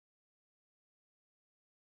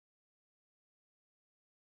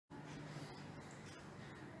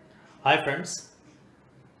Hi friends,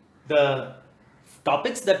 the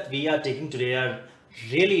topics that we are taking today are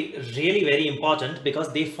really very important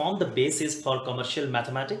because they form the basis for commercial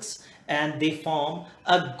mathematics and they form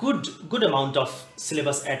a good amount of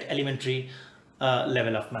syllabus at elementary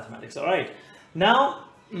level of mathematics. All right, now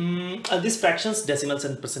these fractions, decimals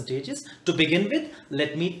and percentages. To begin with,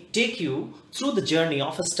 let me take you through the journey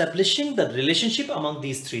of establishing the relationship among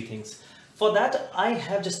these three things. For that, I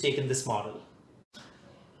have just taken this model.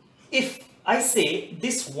 If I say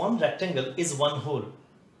this one rectangle is one whole,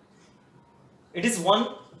 it is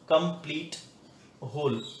one complete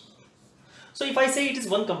whole. So if I say it is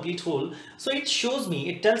one complete whole, so it shows me,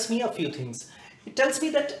 it tells me a few things. It tells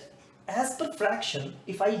me that as per fraction,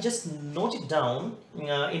 if I just note it down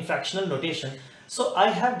in fractional notation, so I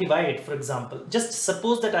have divided, for example, just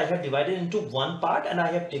suppose that I have divided into one part and I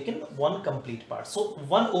have taken one complete part. So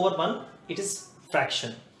 1 over 1, it is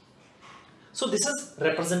fraction. So this is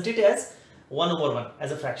represented as 1 over 1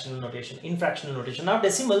 as a fractional notation, in fractional notation. Now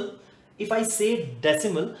decimal, if I say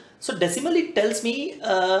decimal, so decimal it tells me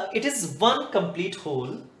it is one complete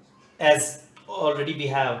whole, as already we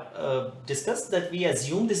have discussed that we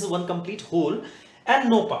assume this is one complete whole and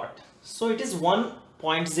no part. So it is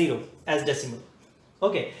 1.0 as decimal.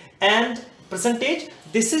 Okay, and percentage,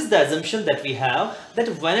 this is the assumption that we have that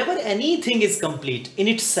whenever anything is complete in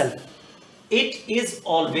itself, it is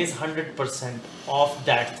always 100% of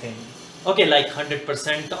that thing. Okay, like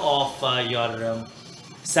 100% of your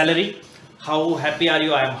salary. How happy are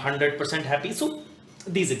you? I am 100% happy. So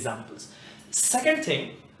these examples. Second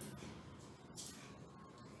thing,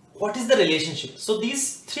 what is the relationship? So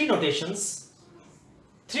these three notations,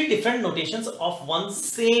 three different notations of one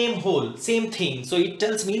same whole, same thing. So it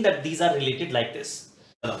tells me that these are related like this.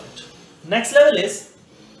 Next level is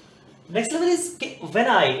when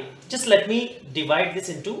I just let me divide this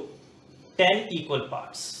into 10 equal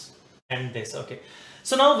parts and this. Okay,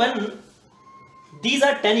 so now when these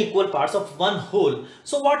are 10 equal parts of one whole,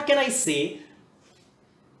 so what can I say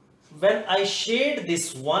when I shade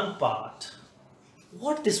this one part?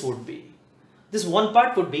 What this would be? This one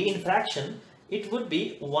part would be in fraction, it would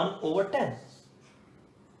be 1 over 10.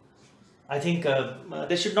 I think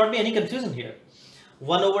there should not be any confusion here.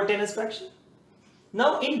 1 over 10 is fraction.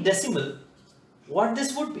 Now in decimal, what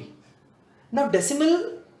this would be? Now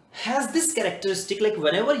decimal has this characteristic, like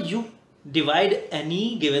whenever you divide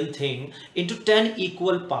any given thing into 10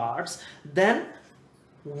 equal parts, then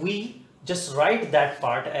we just write that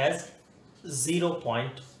part as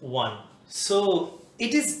 0.1. So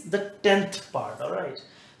it is the 10th part. All right,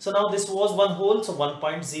 so now this was one whole, so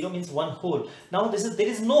 1.0 means one whole. Now there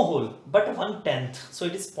is no whole but 1/10, so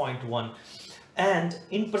it is 0.1. And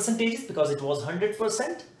in percentages, because it was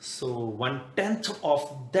 100%, so 1/10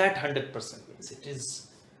 of that 100% means it is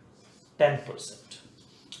 10%.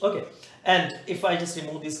 Okay, and if I just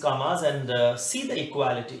remove these commas and see the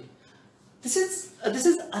equality, this is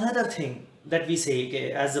another thing that we say,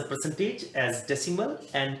 okay, as a percentage, as decimal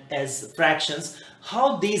and as fractions,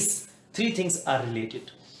 how these three things are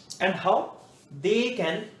related and how they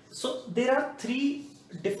can. So there are three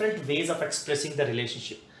different ways of expressing the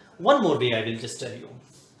relationship. One more way I will just tell you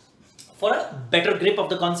for a better grip of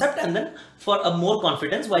the concept and then for a more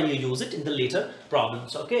confidence while you use it in the later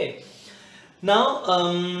problems. Okay, now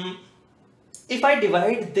if I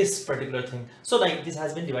divide this particular thing, so like this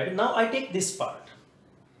has been divided, now I take this part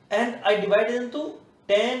and I divide it into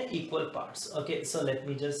 10 equal parts. Okay, so let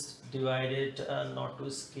me just divide it, not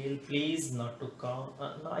to scale please, not to count,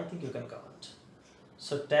 no, I think you can count.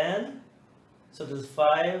 So 10, so this is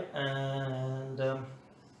 5 and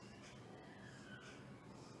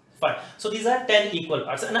 5. So these are 10 equal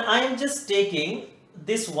parts and I am just taking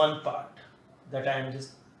this one part that I am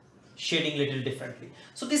just shading little differently.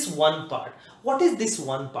 So this one part, what is this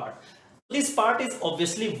one part? This part is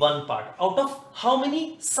obviously one part out of how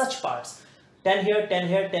many such parts? 10 here, 10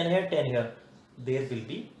 here, 10 here, 10 here. There will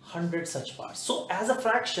be 100 such parts. So as a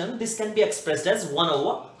fraction, this can be expressed as 1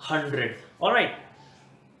 over 100. All right.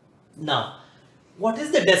 Now, what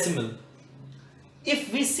is the decimal?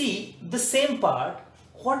 If we see the same part,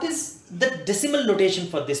 what is the decimal notation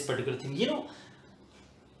for this particular thing? You know,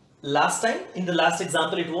 last time in the last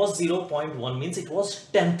example it was 0.1, means it was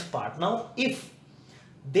 10th part. Now if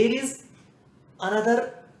there is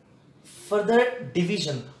another further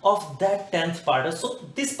division of that 10th part, so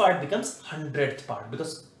this part becomes 100th part,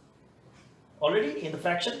 because already in the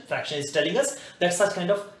fraction is telling us that such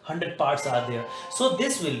kind of 100 parts are there. So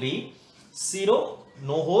this will be 0,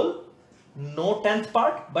 no whole, no 10th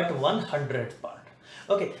part, but 100th part.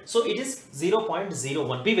 Okay, so it is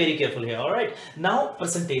 0.01. Be very careful here. All right, now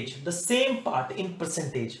percentage, the same part in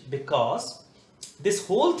percentage, because this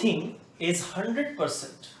whole thing is 100%.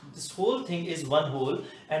 This whole thing is one whole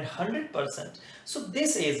and 100%. So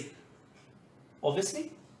this is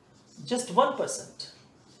obviously just 1%.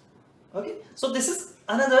 Okay, so this is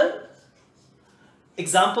another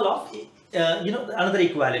example of another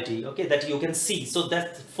equality, okay, that you can see. So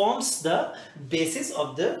that forms the basis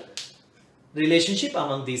of the relationship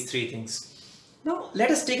among these three things. Now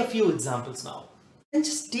let us take a few examples now, and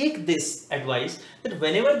just take this advice that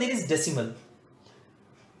whenever there is decimal,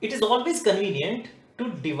 it is always convenient to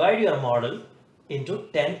divide your model into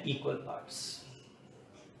 10 equal parts,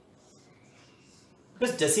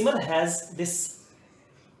 because decimal has this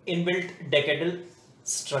inbuilt decadal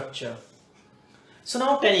structure. So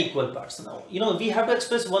now 10 equal parts. Now, we have to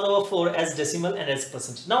express 1 over 4 as decimal and as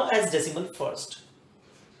percentage. Now as decimal first,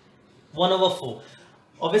 1 over 4.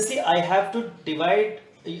 Obviously I have to divide,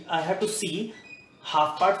 I have to see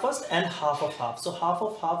half part first and half of half. So half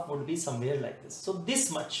of half would be somewhere like this. So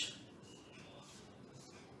this much,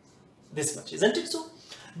 isn't it? So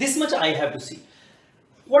this much I have to see.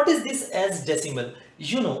 What is this as decimal?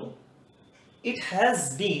 It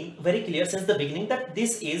has been very clear since the beginning that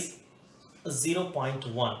this is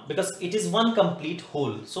 0.1, because it is one complete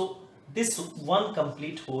whole. So this one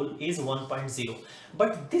complete whole is 1.0,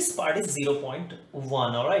 but this part is 0.1.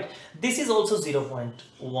 all right, this is also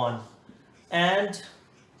 0.1, and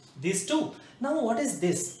these two. Now what is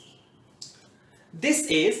this? This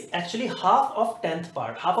is actually half of 10th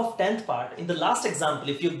part. Half of 10th part in the last example,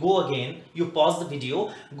 if you go again, you pause the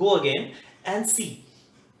video, go again and see,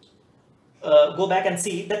 go back and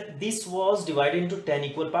see that this was divided into 10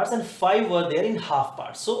 equal parts and 5 were there in half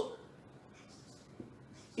parts. So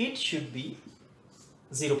it should be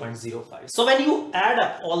 0.05. So when you add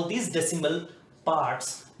up all these decimal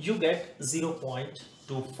parts, you get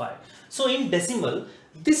 0.25. So in decimal,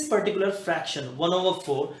 this particular fraction 1 over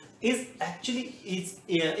 4 is actually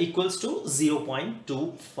equals to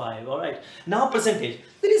 0.25. all right. Now percentage,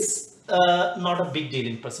 there is not a big deal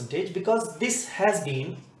in percentage, because this has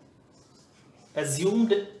been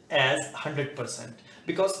assumed as 100%,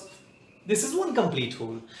 because this is one complete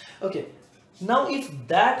whole. Okay, now if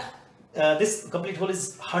that this complete whole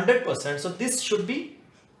is 100%, so this should be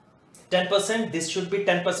 10%, this should be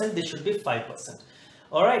 10%, this should be 5%.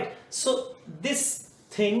 all right, so this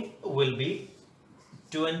thing will be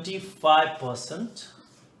 25%.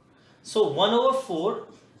 So 1 over 4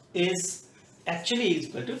 is actually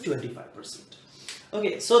equal to 25%.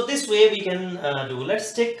 Okay, so this way we can do.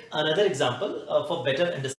 Let's take another example for better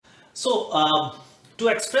understanding. So to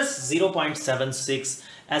express 0.76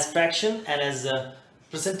 as fraction and as a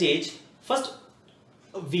percentage, first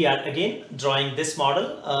we are again drawing this model,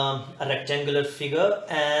 a rectangular figure,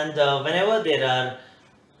 and whenever there are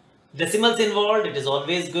decimals involved, it is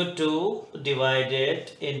always good to divide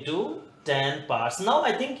it into 10 parts. Now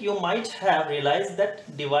I think you might have realized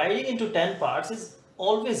that dividing into 10 parts is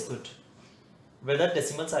always good, whether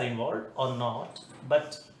decimals are involved or not,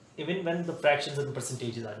 but even when the fractions and the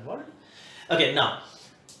percentages are involved. Okay, now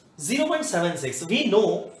 0.76, we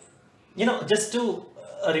know, just to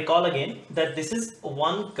recall again, that this is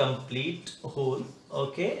one complete whole,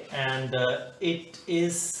 okay, and it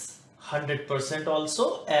is 100%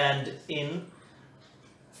 also, and in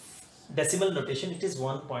decimal notation it is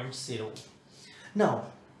 1.0.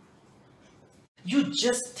 Now you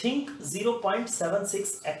just think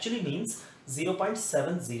 0.76 actually means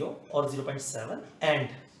 0.70 or 0.7 and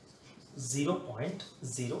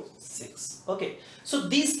 0.06. okay, so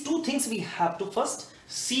these two things we have to first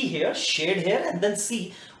see here, shade here, and then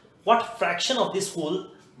see what fraction of this whole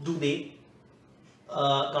do they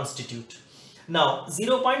constitute. Now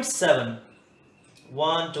 0.7,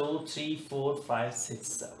 1 2 3 4 5 6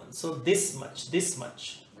 7, so this much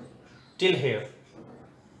till here,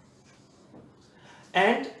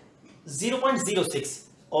 and 0.06,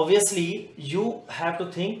 obviously you have to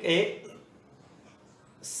think a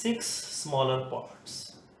 6 smaller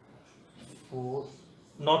parts, 4,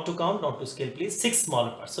 not to count, not to scale please, 6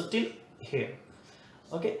 smaller parts, so till here.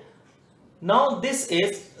 okay, now this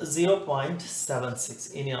is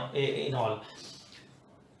 0.76 in all.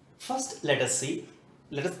 First let us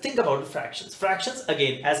think about the fractions. Fractions,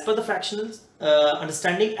 again, as per the fractional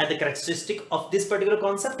understanding and the characteristic of this particular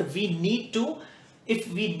concept, we need to, if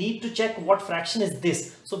we need to check what fraction is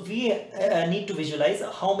this, so we need to visualize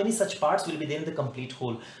how many such parts will be there in the complete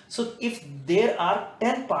whole. So if there are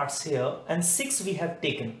 10 parts here and 6 we have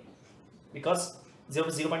taken, because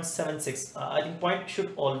 0.76, I think point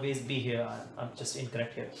should always be here, I'm just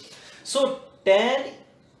incorrect here. So 10,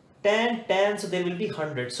 so there will be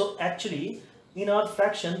 100. So actually in our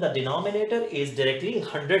fraction the denominator is directly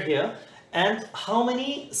 100 here, And how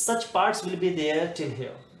many such parts will be there till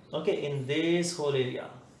here? Okay, in this whole area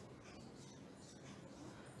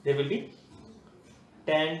there will be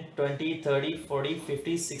 10, 20, 30, 40,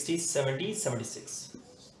 50, 60, 70, 76.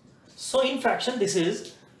 So in fraction this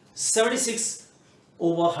is 76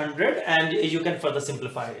 over 100, and you can further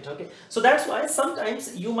simplify it. Okay, so that's why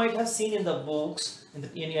sometimes you might have seen in the books,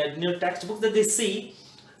 in your textbook, that they see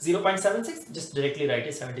 0.76, just directly write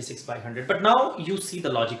it 76 by 100. But now you see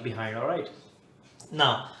the logic behind. All right,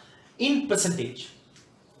 now in percentage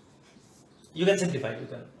you can simplify it. You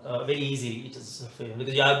can very easily, it is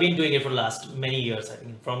because you have been doing it for the last many years, I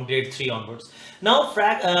think from grade 3 onwards. Now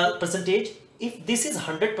percentage, if this is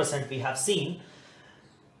 100%, we have seen,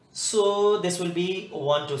 so this will be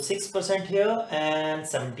 1 to 6% here and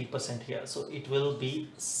 70% here, so it will be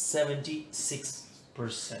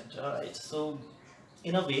 76%. All right, so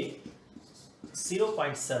in a way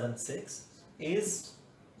 0.76 is,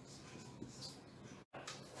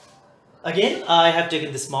 again I have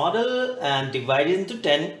taken this model and divided into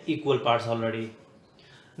 10 equal parts already.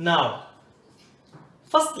 Now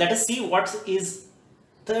first let us see what is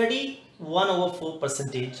 31/4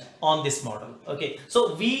 percentage on this model. Okay,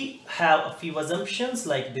 so we have a few assumptions,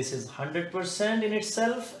 like this is 100% in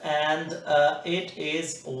itself, and it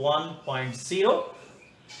is 1.0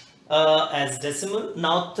 as decimal.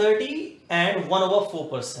 Now 30 and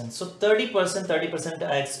 1/4%. So 30%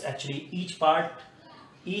 actually each part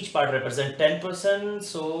represent 10%.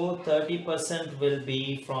 So 30% will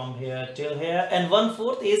be from here till here, and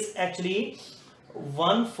 1/4 is actually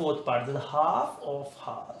 1/4 part, the half of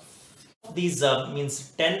half. These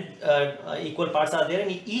means 10 equal parts are there,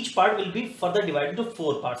 and each part will be further divided into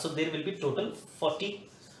 4 parts. So there will be total 40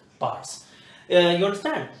 parts. You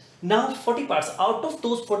understand? Now 40 parts. Out of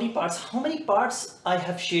those 40 parts, how many parts I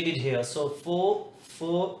have shaded here? So 4,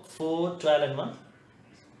 4, 4, 12 and 1,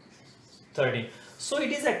 13. So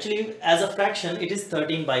it is actually, as a fraction, it is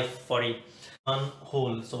 13 by 40. One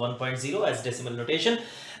whole, so 1.0 as decimal notation.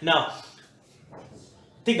 Now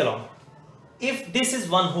think along. If this is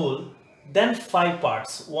one whole, then 5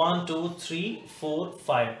 parts, 1, 2, 3, 4,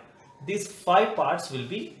 5. These 5 parts will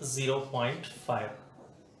be 0.5.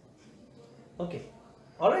 Okay,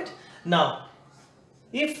 all right. Now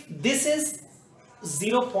if this is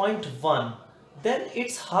 0.1, then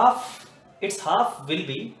its half will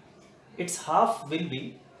be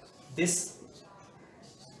this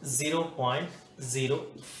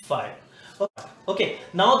 0.05. Okay,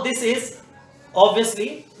 now this is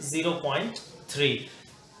obviously 0.3.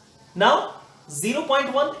 Now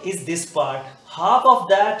 0.1 is this part. Half of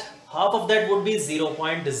that would be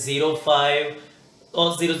 0.05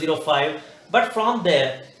 or 0.05. But from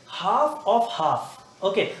there, half of half.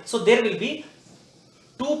 Okay, so there will be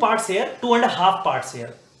 2 parts here, 2.5 parts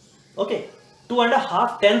here. Okay,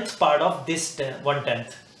 2.5 tenth part of this 1/10.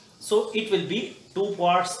 So it will be 2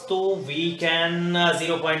 parts. So we can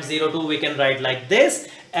 0.02 we can write like this,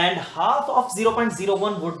 and half of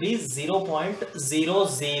 0.01 would be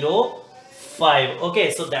 0.005.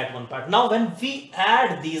 Okay, so that one part. Now when we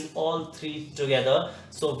add these all 3 together,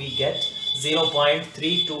 so we get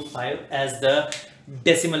 0.325 as the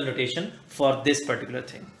decimal notation for this particular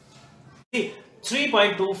thing. See,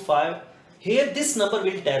 3.25 here, this number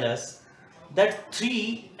will tell us that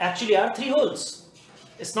 3 actually are 3 holes.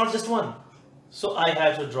 It's not just one. So I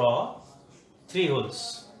have to draw 3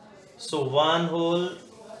 holes. So 1 hole,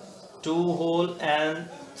 2 hole and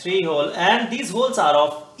 3 hole, and these holes are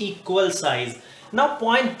of equal size. Now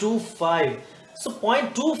 0.25. So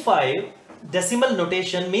 0.25 decimal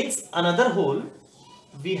notation means another hole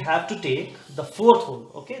we have to take, the 4th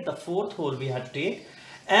hole. Okay, the 4th hole we have to take,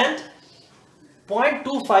 and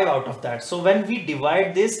 0.25 out of that. So when we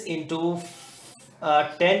divide this into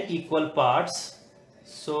 10 equal parts,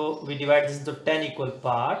 so we divide this into 10 equal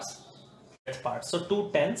parts. So 2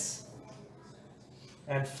 tenths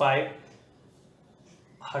and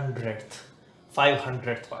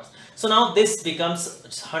 500th parts. So now this becomes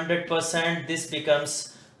 100%. This becomes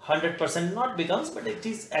 100%, not becomes, but it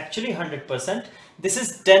is actually 100%. This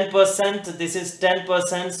is 10%. This is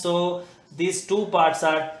 10%. So these 2 parts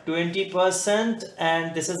are 20%,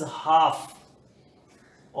 and this is half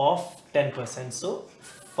of 10%, so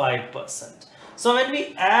 5%. So when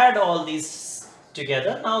we add all these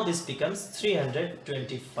together, now this becomes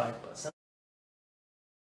 325%.